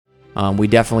We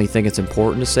definitely think it's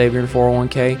important to save your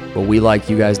 401k, but we like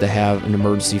you guys to have an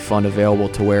emergency fund available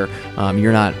to where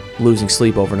you're not losing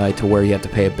sleep overnight to where you have to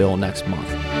pay a bill next month.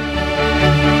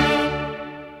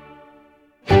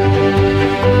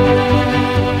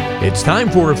 It's time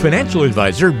for financial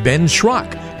advisor Ben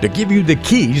Schrock to give you the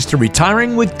keys to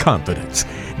retiring with confidence.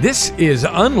 This is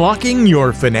Unlocking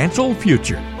Your Financial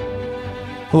Future.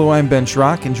 Hello, I'm Ben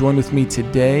Schrock, and joined with me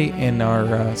today in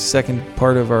our second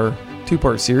part of our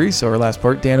two-part series, so our last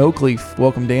part, Dan Oakleaf.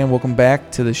 Welcome, Dan. Welcome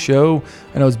back to the show.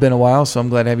 I know it's been a while, so I'm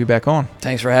glad to have you back on.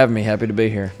 Thanks for having me. Happy to be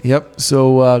here. Yep.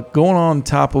 So going on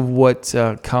top of what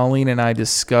Colleen and I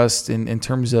discussed in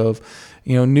terms of,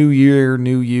 new year,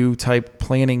 new you type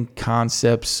planning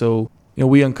concepts. So,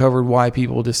 we uncovered why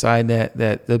people decide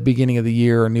that the beginning of the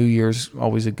year or New Year's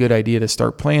always a good idea to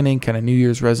start planning, kind of New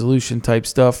Year's resolution type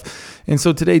stuff. And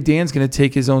so today Dan's going to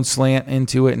take his own slant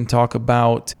into it and talk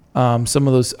about some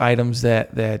of those items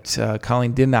that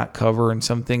Colleen did not cover and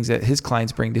some things that his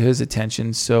clients bring to his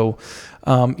attention. So,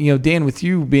 Dan, with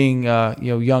you being,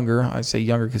 younger, I say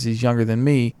younger because he's younger than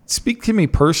me. Speak to me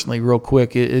personally real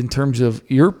quick in terms of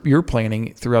your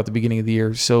planning throughout the beginning of the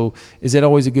year. So is that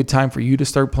always a good time for you to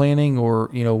start planning, or,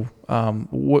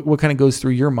 what kind of goes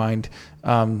through your mind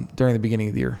during the beginning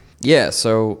of the year? Yeah.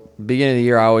 So beginning of the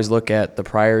year, I always look at the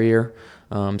prior year.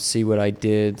 See what I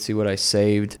did, see what I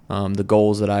saved, the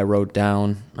goals that I wrote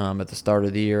down at the start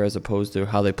of the year as opposed to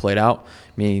how they played out.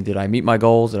 Meaning, did I meet my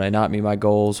goals? Did I not meet my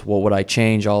goals? What would I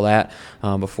change? All that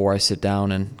before I sit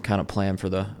down and kind of plan for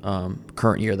the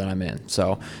current year that I'm in.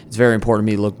 So it's very important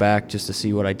to me to look back just to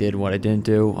see what I did and what I didn't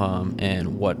do,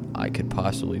 and what I could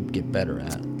possibly get better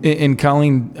at. And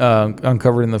Colleen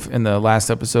uncovered in the last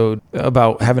episode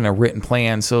about having a written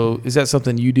plan. So is that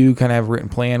something you do, kind of have a written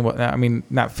plan? I mean,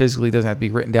 not physically, it doesn't have to be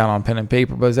written down on pen and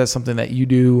paper, but is that something that you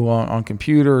do on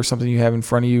computer or something you have in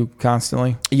front of you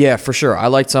constantly? Yeah, for sure. I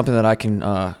like something that I can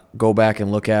go back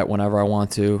and look at whenever I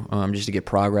want to, just to get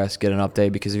progress, get an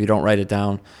update, because if you don't write it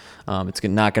down, it's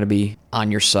not going to be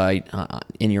on your site,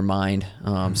 in your mind,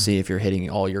 see if you're hitting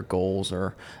all your goals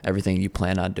or everything you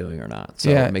plan on doing or not. So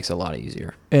It makes it a lot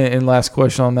easier. And last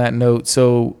question on that note.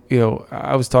 So,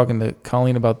 I was talking to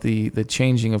Colleen about the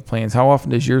changing of plans. How often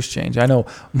does yours change? I know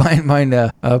mine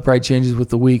probably changes with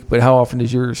the week, but how often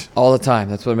does yours? All the time.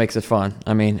 That's what makes it fun.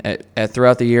 I mean,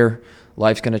 throughout the year,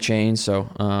 life's going to change. So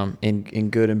in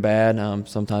good and bad,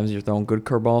 sometimes you're throwing good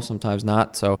curveballs, sometimes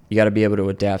not. So you got to be able to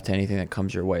adapt to anything that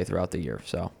comes your way throughout the year.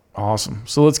 So awesome.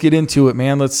 So let's get into it,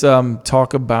 man. Let's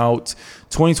talk about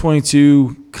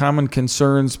 2022 common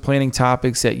concerns, planning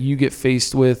topics that you get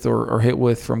faced with or hit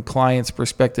with from clients,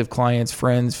 prospective clients,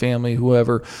 friends, family,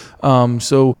 whoever.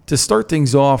 So to start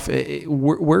things off,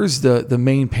 where's the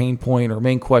main pain point or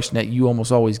main question that you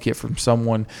almost always get from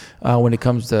someone when it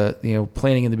comes to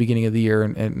planning in the beginning of the year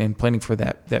and planning for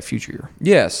that future year?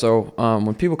 Yeah. So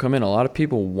when people come in, a lot of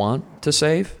people want to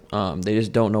save. They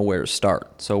just don't know where to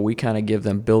start. So we kind of give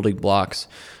them building blocks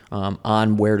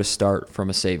on where to start from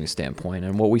a savings standpoint.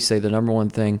 And what we say, the number one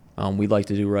thing we'd like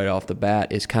to do right off the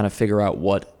bat is kind of figure out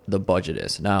what the budget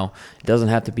is. Now, it doesn't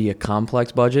have to be a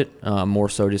complex budget, more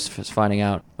so just finding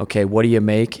out, okay, what do you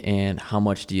make and how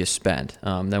much do you spend?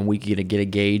 Then we get a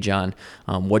gauge on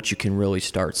what you can really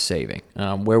start saving.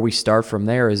 Where we start from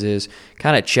there is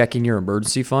kind of checking your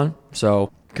emergency fund. So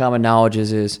common knowledge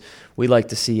is we like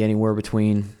to see anywhere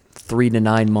between 3 to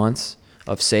 9 months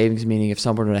of savings, meaning if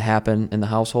something were to happen in the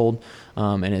household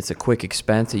and it's a quick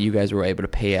expense, that you guys were able to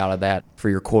pay out of that for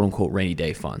your quote-unquote rainy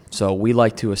day fund. So we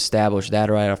like to establish that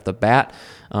right off the bat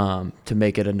to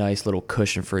make it a nice little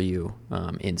cushion for you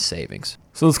in savings.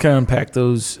 So let's kind of unpack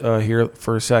those here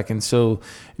for a second. So,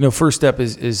 first step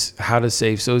is how to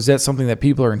save. So is that something that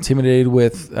people are intimidated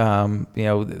with? They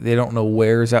don't know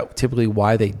where. Is that typically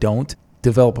why they don't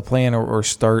develop a plan or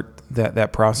start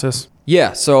that process?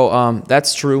 Yeah, so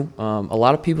that's true. A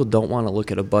lot of people don't want to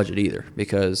look at a budget either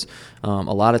because a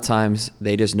lot of times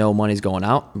they just know money's going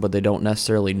out, but they don't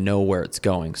necessarily know where it's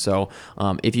going. So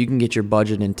if you can get your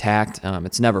budget intact,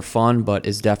 it's never fun, but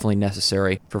it's definitely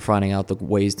necessary for finding out the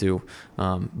ways to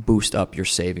boost up your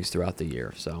savings throughout the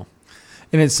year. So,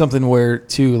 and it's something where,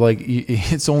 too, like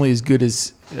it's only as good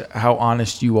as how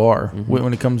honest you are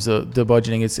when it comes to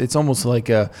budgeting. It's almost like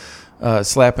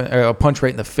a punch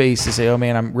right in the face to say, oh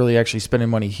man, I'm really actually spending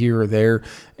money here or there.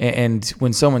 And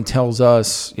when someone tells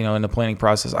us, in the planning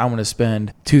process, I want to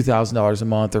spend $2,000 a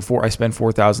month I spend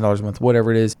 $4,000 a month,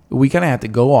 whatever it is, we kind of have to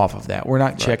go off of that. We're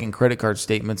not checking credit card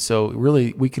statements. So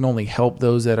really, we can only help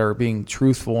those that are being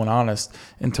truthful and honest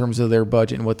in terms of their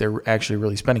budget and what they're actually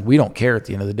really spending. We don't care at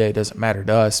the end of the day. It doesn't matter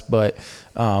to us. But,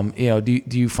 do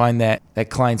you find that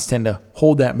clients tend to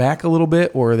hold that back a little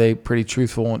bit, or are they pretty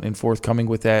truthful and forthcoming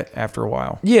with that after a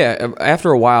while? Yeah,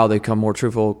 after a while, they become more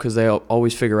truthful because they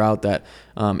always figure out that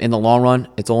in the long run,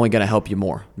 it's only going to help you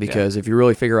more. Because if you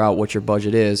really figure out what your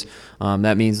budget is,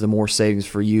 that means the more savings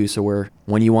for you. So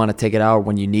when you want to take it out, or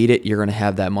when you need it, you're going to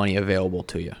have that money available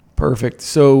to you. Perfect.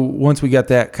 So once we got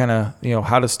that kind of,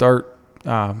 how to start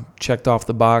checked off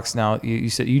the box. Now you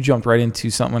said you jumped right into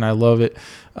something, and I love it.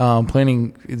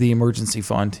 Planning the emergency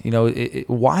fund.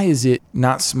 Why is it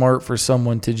not smart for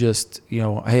someone to just,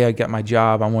 hey, I got my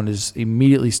job, I want to just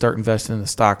immediately start investing in the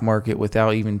stock market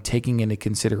without even taking into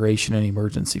consideration an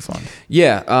emergency fund?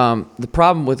 Yeah. The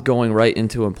problem with going right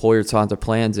into employer-sponsored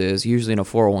plans is usually in a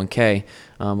 401k.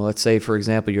 Let's say, for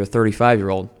example, you're a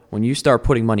 35-year-old. When you start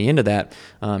putting money into that,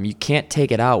 you can't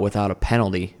take it out without a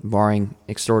penalty, barring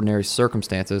extraordinary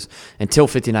circumstances, until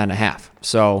 59 and a half.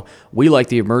 So we like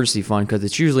the emergency fund because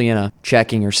it's usually in a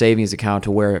checking or savings account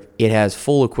to where it has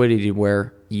full liquidity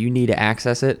where you need to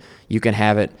access it, you can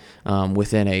have it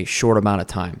within a short amount of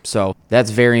time. So that's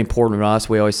very important to us.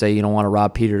 We always say you don't want to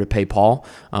rob Peter to pay Paul.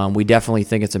 We definitely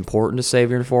think it's important to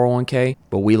save your 401k,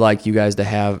 but we like you guys to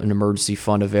have an emergency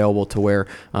fund available to where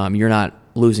you're not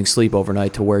losing sleep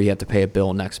overnight to where you have to pay a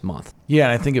bill next month. Yeah,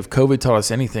 and I think if COVID taught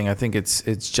us anything, I think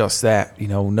it's just that.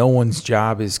 No one's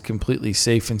job is completely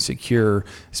safe and secure,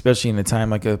 especially in a time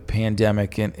like a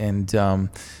pandemic, and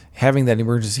having that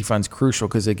emergency fund is crucial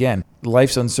because, again,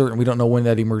 life's uncertain. We don't know when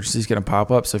that emergency is going to pop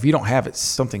up. So if you don't have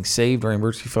something saved or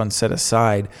emergency fund set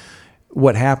aside,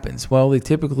 what happens? Well, they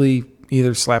typically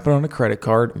either slap it on a credit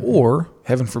card or,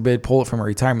 heaven forbid, pull it from a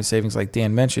retirement savings like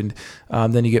Dan mentioned.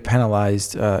 Then you get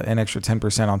penalized an extra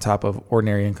 10% on top of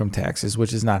ordinary income taxes,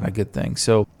 which is not a good thing.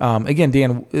 So again,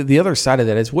 Dan, the other side of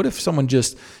that is, what if someone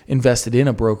just invested in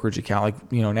a brokerage account,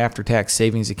 like an after-tax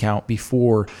savings account,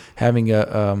 before having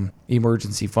a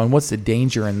emergency fund? What's the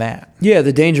danger in that? Yeah,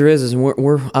 the danger is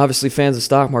we're obviously fans of the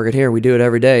stock market here. We do it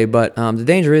every day. But the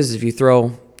danger is if you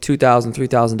throw $2,000,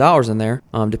 $3,000 in there,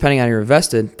 depending on how you're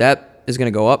invested, that is going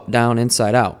to go up, down,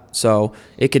 inside out. So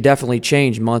it could definitely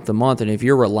change month to month. And if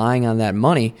you're relying on that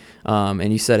money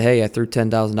and you said, hey, I threw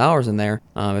 $10,000 in there,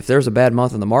 if there's a bad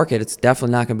month in the market, it's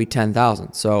definitely not going to be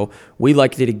 $10,000. So we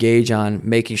like you to gauge on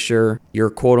making sure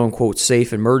your quote unquote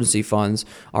safe emergency funds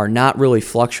are not really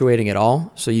fluctuating at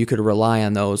all. So you could rely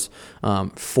on those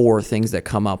for things that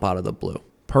come up out of the blue.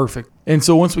 Perfect. And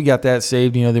so once we got that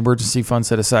saved, the emergency fund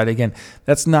set aside, again,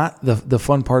 that's not the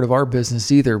fun part of our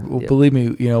business either. Yep. Believe me,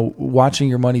 watching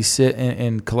your money sit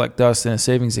and collect dust in a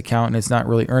savings account and it's not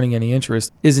really earning any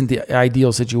interest isn't the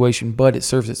ideal situation, but it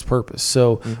serves its purpose.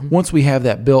 So once we have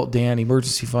that built, Dan,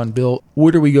 emergency fund built,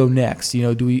 where do we go next? Do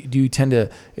you tend to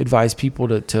advise people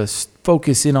to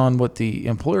focus in on what the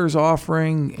employer is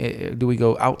offering? Do we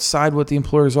go outside what the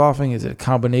employer is offering? Is it a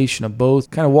combination of both?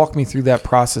 Kind of walk me through that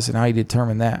process and how you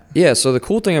determine that. Yeah, so the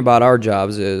cool thing about our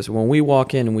jobs is when we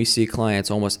walk in and we see clients,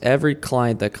 almost every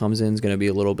client that comes in is going to be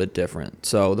a little bit different.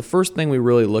 So the first thing we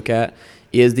really look at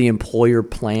is the employer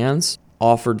plans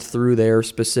offered through their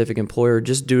specific employer,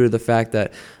 just due to the fact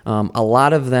that a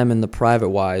lot of them in the private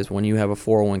wise, when you have a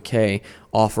 401k,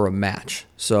 offer a match.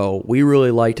 So we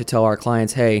really like to tell our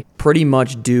clients, hey, pretty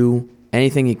much do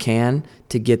anything you can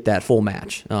to get that full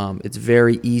match. It's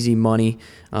very easy money.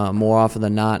 More often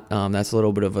than not, that's a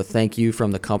little bit of a thank you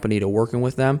from the company to working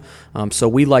with them. So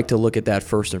we like to look at that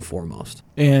first and foremost.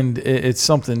 And it's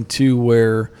something too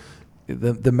where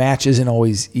the match isn't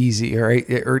always easy, right?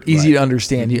 Or easy to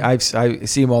understand. I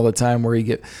see them all the time where you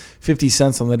get 50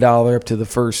 cents on the dollar up to the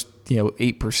first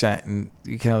 8%, and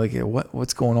you kind of like,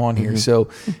 what's going on here? So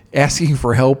asking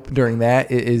for help during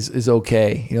that is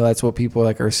okay. That's what people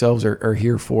like ourselves are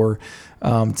here for,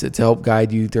 to help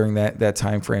guide you during that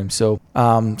time frame. So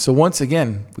once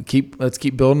again, let's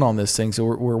keep building on this thing. So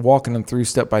we're walking them through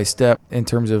step by step in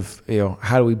terms of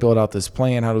how do we build out this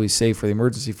plan? How do we save for the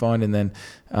emergency fund? And then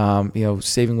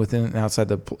saving within and outside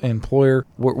the employer.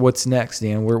 What's next,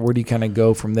 Dan? Where do you kind of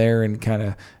go from there, and kind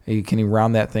of can you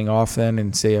round that thing off then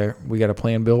and say we got a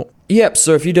plan built? Yep.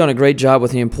 So if you've done a great job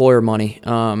with the employer money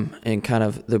and kind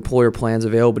of the employer plans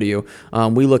available to you,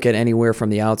 we look at anywhere from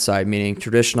the outside, meaning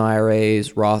traditional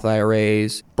IRAs, Roth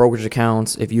IRAs, brokerage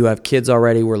accounts. If you have kids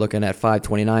already, we're looking at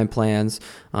 529 plans,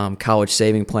 college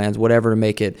saving plans, whatever to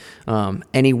make it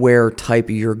anywhere type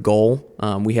of your goal.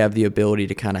 We have the ability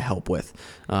to kind of help with.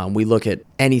 We look at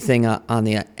anything on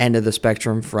the end of the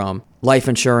spectrum, from life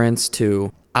insurance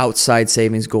to outside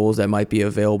savings goals that might be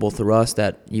available through us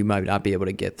that you might not be able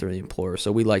to get through the employer.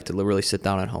 So we like to really sit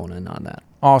down and hone in on that.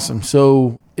 Awesome.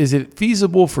 So is it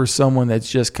feasible for someone that's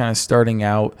just kind of starting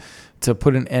out to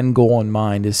put an end goal in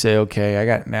mind to say, okay,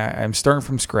 I'm starting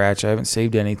from scratch. I haven't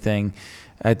saved anything.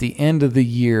 At the end of the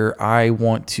year, I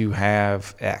want to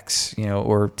have X,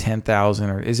 or 10,000.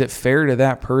 Or is it fair to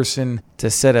that person to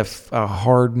set a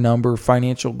hard number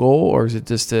financial goal, or is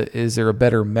it is there a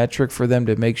better metric for them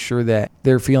to make sure that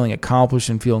they're feeling accomplished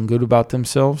and feeling good about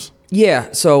themselves?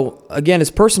 Yeah. So again, it's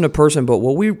person to person, but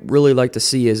what we really like to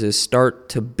see is start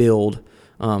to build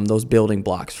those building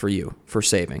blocks for you for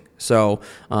saving. So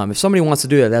if somebody wants to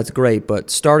do that, that's great.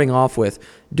 But starting off with,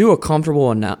 do a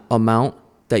comfortable amount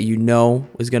that you know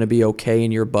is going to be okay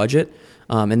in your budget,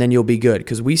 and then you'll be good.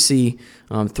 Because we see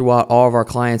throughout all of our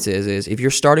clients is if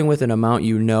you're starting with an amount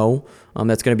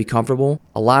that's going to be comfortable,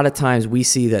 a lot of times we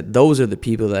see that those are the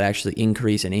people that actually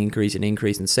increase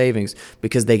in savings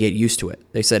because they get used to it.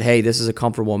 They said, hey, this is a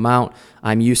comfortable amount.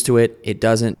 I'm used to it. It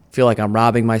doesn't feel like I'm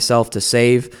robbing myself to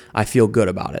save. I feel good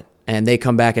about it. And they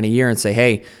come back in a year and say,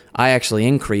 hey, I actually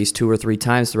increased 2 or 3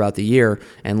 times throughout the year,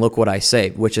 and look what I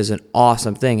saved, which is an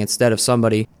awesome thing. Instead of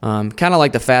somebody, kind of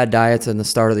like the fad diets in the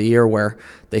start of the year where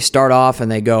they start off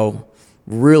and they go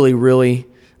really, really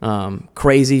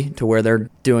crazy to where they're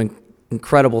doing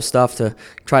incredible stuff to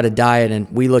try to diet.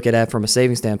 And we look at that from a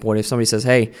savings standpoint. If somebody says,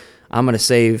 hey, I'm going to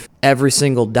save every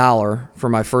single dollar for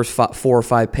my first 4 or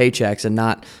 5 paychecks and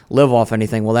not live off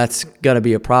anything, well, that's going to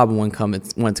be a problem when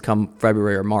it's come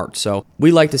February or March. So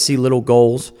we like to see little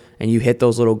goals, and you hit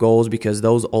those little goals because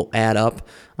those will add up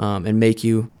and make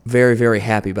you very, very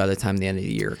happy by the time the end of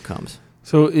the year comes.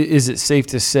 So is it safe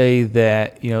to say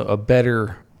that, a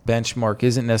better benchmark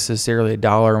isn't necessarily a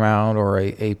dollar amount or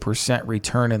a percent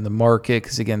return in the market?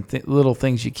 Because again, little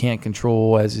things you can't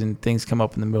control, as in things come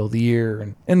up in the middle of the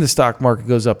year and the stock market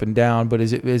goes up and down. But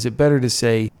is it better to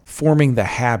say forming the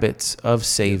habits of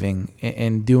saving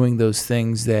and doing those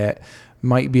things that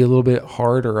might be a little bit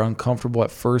hard or uncomfortable at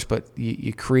first, but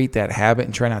you create that habit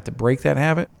and try not to break that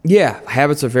habit? Yeah,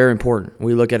 habits are very important.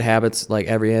 We look at habits like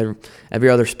every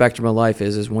other spectrum of life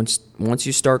is once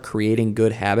you start creating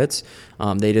good habits,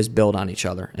 they just build on each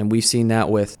other. And we've seen that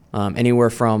with anywhere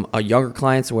from younger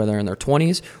clients, whether they're in their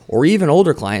 20s, or even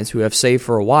older clients who have saved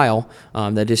for a while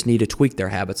that just need to tweak their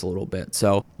habits a little bit.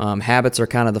 So habits are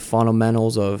kind of the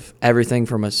fundamentals of everything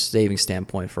from a saving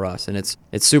standpoint for us. And it's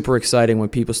super exciting when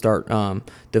people start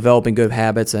developing good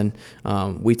habits, and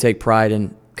we take pride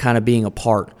in kind of being a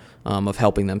part of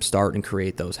helping them start and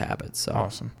create those habits. So.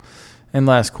 Awesome. And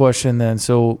last question then.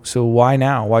 So why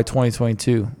now? Why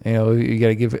 2022? You got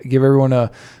to give everyone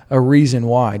a reason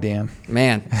why, Dan.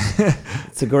 Man,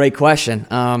 it's a great question.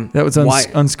 That was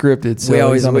unscripted,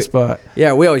 so he's on the spot.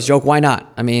 Yeah, we always joke, why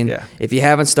not? I mean, yeah. If you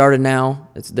haven't started now,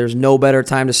 there's no better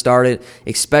time to start it,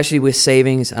 especially with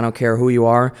savings. I don't care who you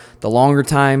are. The longer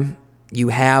time you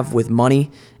have with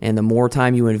money and the more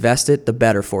time you invest it, the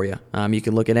better for you. You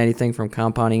can look at anything from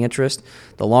compounding interest.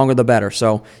 The longer, the better.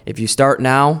 So if you start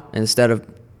now instead of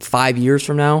 5 years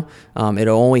from now,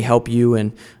 it'll only help you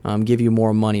and give you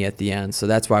more money at the end. So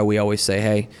that's why we always say,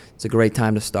 hey, it's a great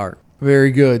time to start.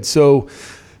 Very good. So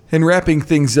in wrapping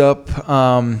things up,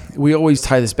 we always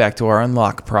tie this back to our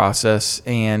unlock process.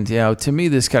 And, to me,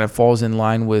 this kind of falls in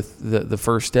line with the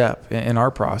first step in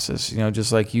our process,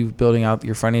 just like you building out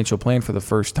your financial plan for the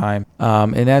first time.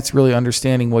 And that's really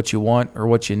understanding what you want or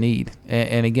what you need.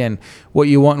 And again, what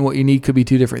you want and what you need could be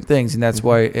two different things. And that's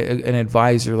why an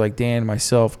advisor like Dan,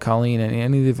 myself, Colleen, and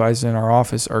any of the advisors in our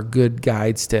office are good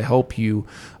guides to help you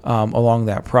along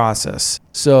that process.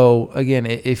 So again,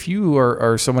 if you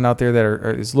are someone out there that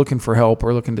is looking for help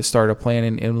or looking to start a plan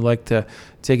and would like to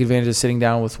take advantage of sitting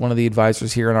down with one of the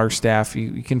advisors here on our staff,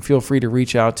 you can feel free to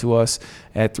reach out to us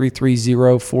at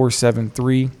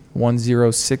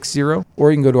 330-473-1060,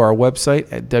 or you can go to our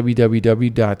website at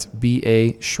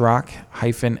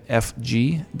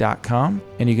www.baschrock-fg.com,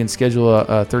 and you can schedule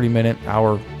a 30-minute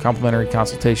complimentary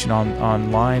consultation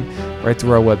online right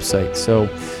through our website. So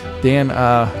Dan,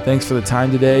 thanks for the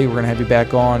time today. We're going to have you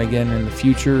back on again in the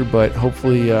future, but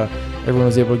hopefully everyone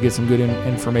was able to get some good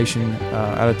information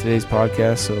out of today's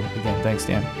podcast. So again, thanks,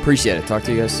 Dan. Appreciate it. Talk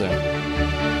to you guys soon.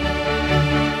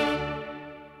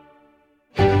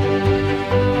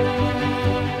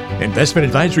 Investment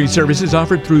advisory services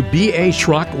offered through B.A.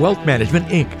 Schrock Wealth Management,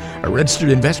 Inc., a registered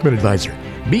investment advisor.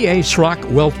 B.A. Schrock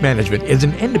Wealth Management is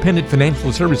an independent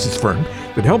financial services firm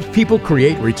that helps people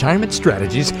create retirement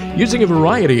strategies using a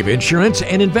variety of insurance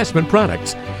and investment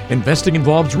products. Investing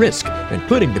involves risk,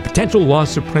 including the potential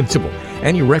loss of principal.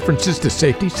 Any references to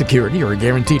safety, security, or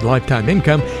guaranteed lifetime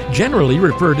income generally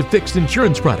refer to fixed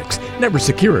insurance products, never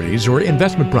securities or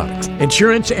investment products.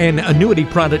 Insurance and annuity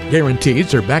product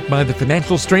guarantees are backed by the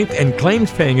financial strength and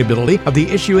claims-paying ability of the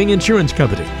issuing insurance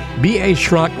company. B.A.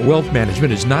 Schrock Wealth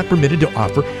Management is not permitted to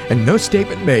offer, and no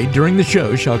statement made during the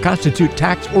show shall constitute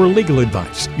tax or legal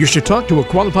advice. You should talk to a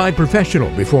qualified professional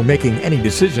before making any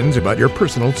decisions about your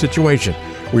personal situation.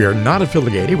 We are not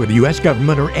affiliated with the U.S.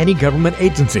 government or any government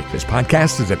agency. This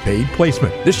podcast is a paid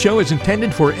placement. This show is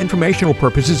intended for informational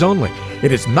purposes only.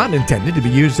 It is not intended to be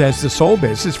used as the sole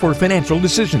basis for financial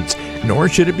decisions, nor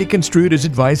should it be construed as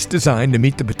advice designed to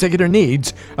meet the particular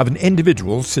needs of an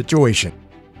individual's situation.